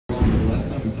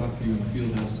you in the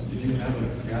field house, did you have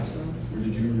a cast on, or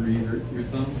did you re-hurt your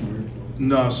thumb? Or?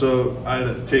 No, so I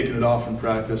had taken it off in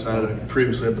practice. I had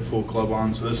previously had the full club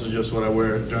on, so this is just what I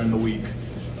wear during the week,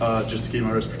 just to keep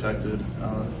my wrist protected.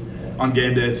 On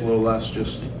game day, it's a little less,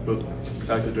 just but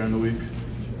protected during the week.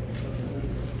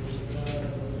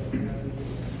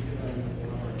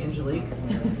 Angelique,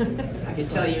 I can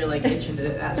tell you're like itching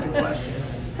to ask a question.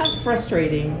 How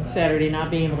frustrating Saturday not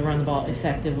being able to run the ball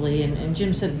effectively, and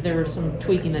Jim said there was some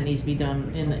tweaking that needs to be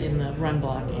done in the run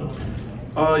blocking.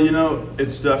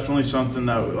 It's definitely something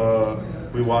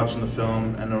that we watch in the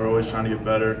film, and we're always trying to get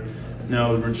better.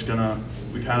 We're just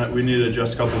we need to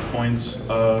adjust a couple of points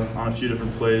on a few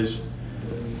different plays,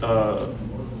 but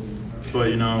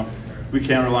we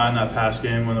can't rely on that pass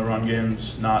game when the run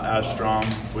game's not as strong,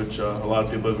 which a lot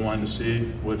of people have been wanting to see,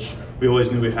 which we always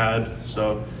knew we had.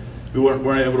 So we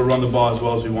weren't able to run the ball as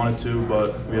well as we wanted to,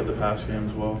 but we had the pass game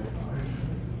as well.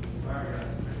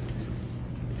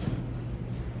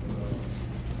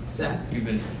 Zach? You've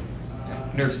been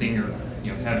nursing or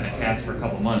having a cast for a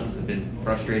couple months. Has it been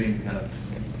frustrating to kind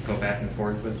of go back and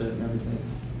forth with it and everything?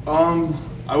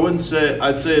 I wouldn't say.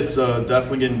 I'd say it's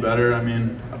definitely getting better. I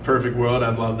mean, a perfect world,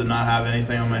 I'd love to not have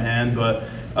anything on my hand, but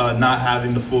not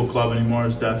having the full club anymore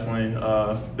has definitely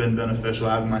been beneficial.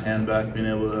 Having my hand back, being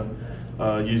able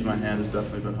to use my hand has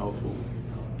definitely been helpful.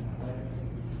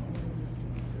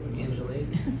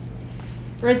 Angelique?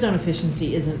 Red zone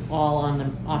efficiency isn't all on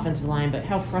the offensive line, but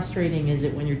how frustrating is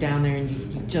it when you're down there and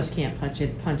you just can't punch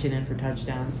it in for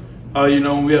touchdowns?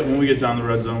 When we get down the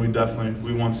red zone,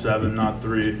 we want 7, not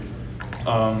 3.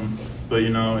 But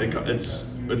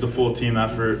it's a full team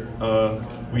effort.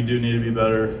 We do need to be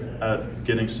better at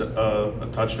getting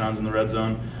touchdowns in the red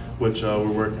zone, which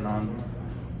we're working on.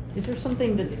 Is there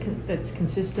something that's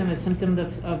consistent, a symptom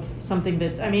of something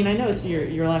that's? I mean, I know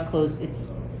you're a lot closed.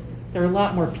 There are a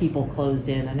lot more people closed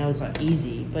in. I know it's not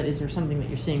easy, but is there something that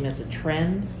you're seeing that's a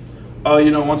trend?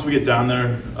 Once we get down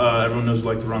there, everyone knows we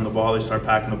like to run the ball. They start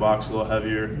packing the box a little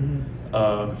heavier. Mm-hmm.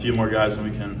 A few more guys than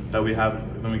we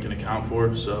can account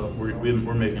for. So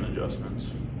we're making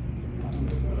adjustments.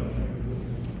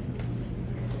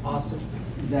 Awesome.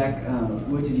 Zach,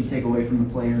 what did you take away from the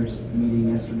players' meeting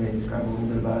yesterday? Describe a little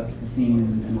bit about the scene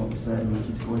and what was said and what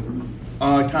you took away from it.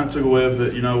 I kind of took away with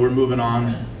it. We're moving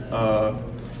on.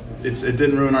 It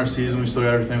didn't ruin our season. We still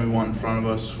got everything we want in front of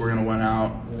us. We're going to win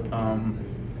out.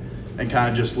 And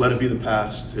kind of just let it be the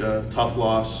past. Tough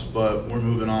loss, but we're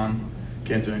moving on.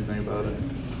 Can't do anything about it.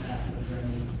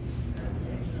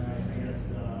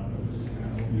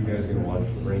 You guys gonna watch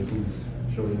the rankings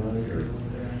showing on or?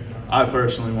 I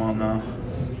personally won't know.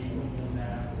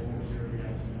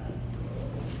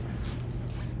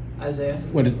 Isaiah?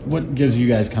 What gives you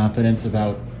guys confidence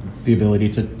about the ability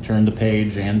to turn the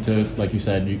page and to, like you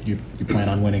said, you plan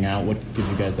on winning out? What gives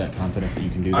you guys that confidence that you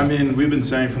can do that? I mean, we've been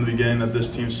saying from the beginning that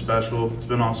this team's special. It's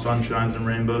been all sunshines and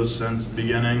rainbows since the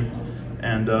beginning,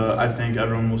 and I think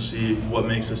everyone will see what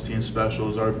makes this team special.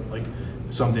 Is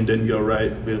something didn't go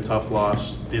right, we had a tough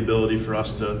loss, the ability for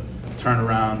us to turn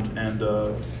around and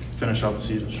finish off the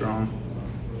season strong.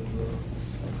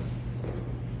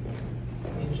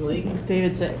 Angelique?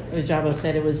 David said, Jabo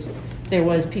said there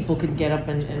was people could get up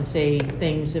and say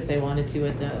things if they wanted to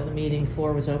at the meeting.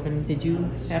 Floor was open. Did you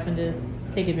happen to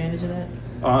take advantage of that?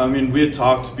 We had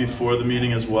talked before the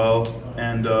meeting as well,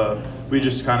 and we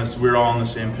just we were all on the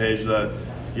same page that,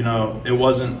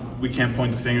 we can't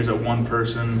point the fingers at one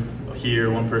person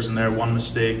here, one person there, one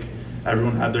mistake.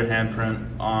 Everyone had their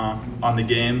handprint on the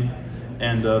game,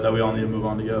 and that we all need to move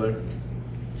on together.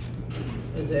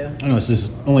 Isaiah? I know this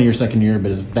is only your second year,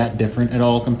 but is that different at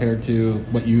all compared to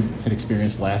what you had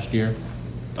experienced last year?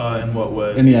 In what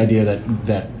way? In the idea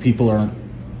that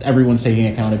everyone's taking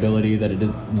accountability, that it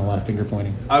isn't a lot of finger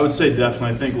pointing? I would say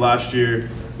definitely. I think last year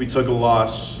we took a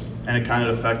loss and it kind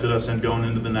of affected us in going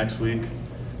into the next week.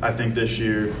 I think this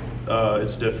year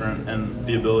it's different, and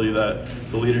the ability that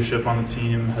the leadership on the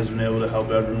team has been able to help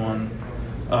everyone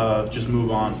just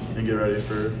move on and get ready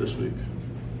for this week.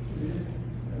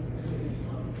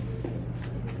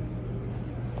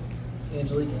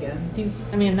 Angelique again?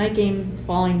 A night game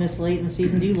falling this late in the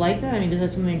season, do you like that? Is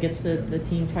that something that gets the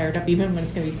team fired up, even when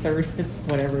it's going to be 30,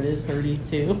 whatever it is,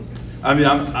 32? I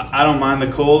don't mind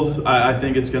the cold. I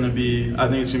think it's going to be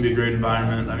a great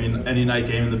environment. Any night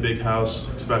game in the big house,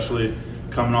 especially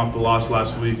coming off the loss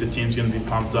last week, the team's going to be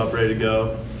pumped up, ready to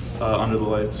go under the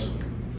lights.